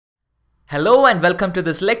Hello and welcome to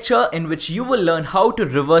this lecture in which you will learn how to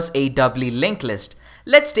reverse a doubly linked list.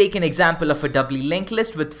 Let's take an example of a doubly linked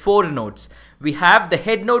list with 4 nodes. We have the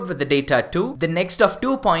head node with the data 2, the next of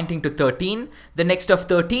 2 pointing to 13, the next of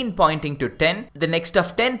 13 pointing to 10, the next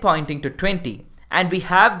of 10 pointing to 20. And we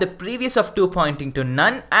have the previous of 2 pointing to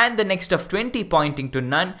none and the next of 20 pointing to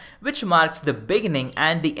none, which marks the beginning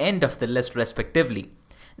and the end of the list respectively.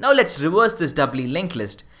 Now let's reverse this doubly linked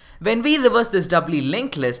list. When we reverse this doubly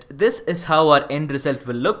linked list, this is how our end result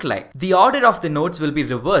will look like. The order of the nodes will be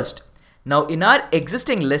reversed. Now in our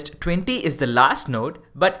existing list, 20 is the last node,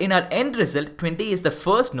 but in our end result, 20 is the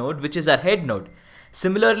first node, which is our head node.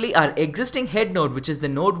 Similarly, our existing head node, which is the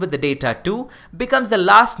node with the data 2, becomes the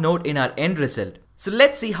last node in our end result. So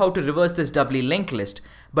let's see how to reverse this doubly linked list.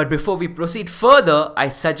 But before we proceed further, I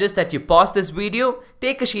suggest that you pause this video,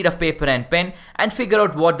 take a sheet of paper and pen, and figure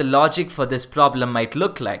out what the logic for this problem might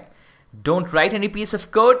look like. Don't write any piece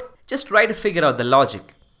of code, just try to figure out the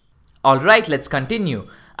logic. Alright, let's continue.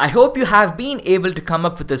 I hope you have been able to come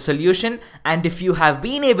up with a solution, and if you have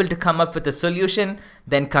been able to come up with a solution,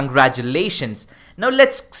 then congratulations. Now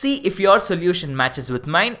let's see if your solution matches with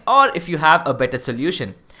mine or if you have a better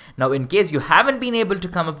solution. Now in case you haven't been able to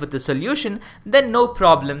come up with a solution, then no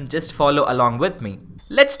problem, just follow along with me.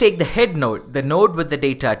 Let's take the head node, the node with the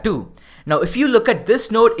data 2. Now if you look at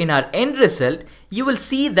this node in our end result, you will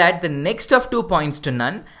see that the next of 2 points to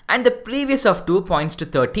none and the previous of 2 points to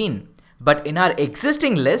 13. But in our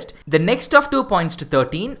existing list, the next of 2 points to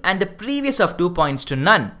 13 and the previous of 2 points to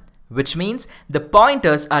none, which means the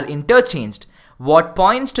pointers are interchanged. What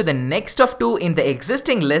points to the next of 2 in the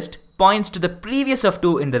existing list points to the previous of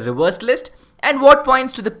 2 in the reversed list, and what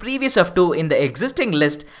points to the previous of 2 in the existing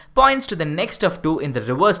list points to the next of 2 in the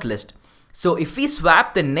reversed list. So if we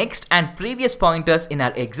swap the next and previous pointers in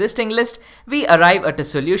our existing list, we arrive at a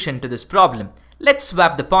solution to this problem. Let's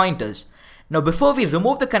swap the pointers. Now before we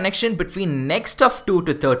remove the connection between next of 2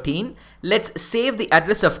 to 13, let's save the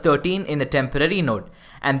address of 13 in a temporary node.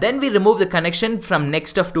 And then we remove the connection from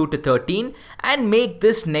next of 2 to 13 and make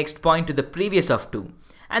this next point to the previous of 2.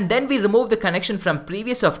 And then we remove the connection from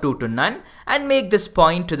previous of 2 to none and make this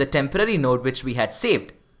point to the temporary node which we had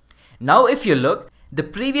saved. Now if you look, the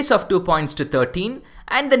previous of 2 points to 13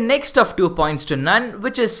 and the next of 2 points to none,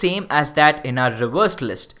 which is same as that in our reversed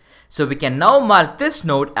list. So we can now mark this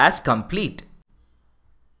node as complete.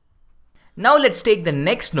 Now let's take the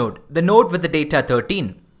next node, the node with the data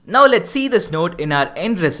 13. Now let's see this node in our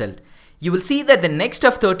end result. You will see that the next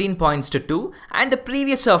of 13 points to 2 and the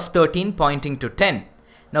previous of 13 pointing to 10.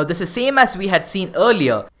 Now this is same as we had seen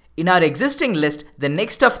earlier. In our existing list, the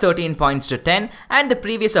next of 13 points to 10 and the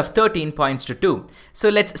previous of 13 points to 2. So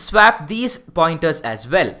let's swap these pointers as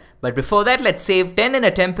well. But before that, let's save 10 in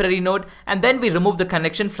a temporary node and then we remove the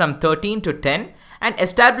connection from 13 to 10 and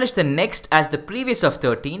establish the next as the previous of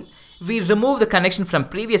 13. We remove the connection from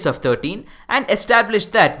previous of 13 and establish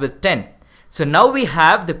that with 10. So now we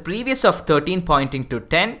have the previous of 13 pointing to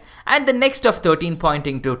 10 and the next of 13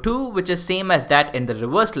 pointing to 2, which is same as that in the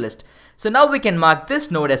reversed list. So now we can mark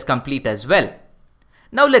this node as complete as well.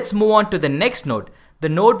 Now let's move on to the next node, the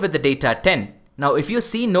node with the data 10. Now if you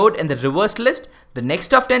see node in the reversed list, the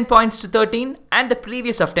next of 10 points to 13 and the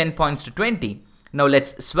previous of 10 points to 20. Now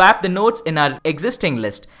let's swap the nodes in our existing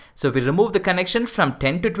list. So we remove the connection from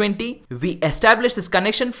 10 to 20. We establish this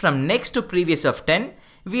connection from next to previous of 10.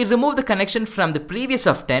 We remove the connection from the previous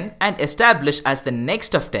of 10 and establish as the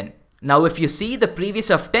next of 10. Now if you see, the previous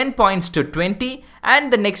of 10 points to 20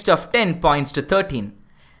 and the next of 10 points to 13.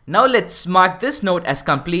 Now let's mark this node as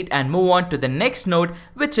complete and move on to the next node,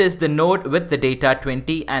 which is the node with the data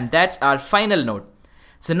 20, and that's our final node.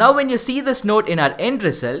 So now when you see this node in our end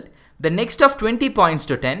result, the next of 20 points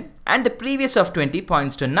to 10 and the previous of 20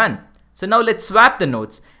 points to none. So now let's swap the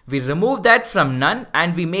nodes. We remove that from none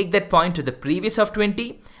and we make that point to the previous of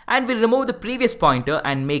 20, and we remove the previous pointer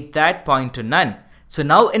and make that point to none. So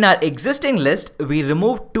now in our existing list, we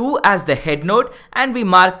remove 2 as the head node and we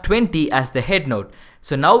mark 20 as the head node.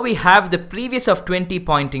 So now we have the previous of 20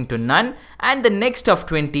 pointing to none and the next of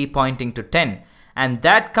 20 pointing to 10. And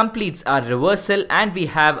that completes our reversal and we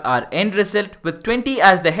have our end result with 20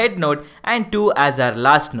 as the head node and 2 as our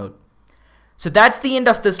last node. So that's the end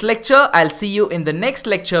of this lecture. I'll see you in the next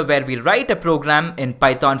lecture where we write a program in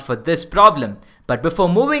Python for this problem. But before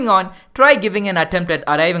moving on, try giving an attempt at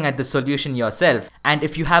arriving at the solution yourself. And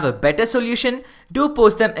if you have a better solution, do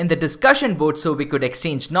post them in the discussion board so we could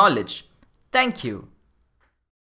exchange knowledge. Thank you.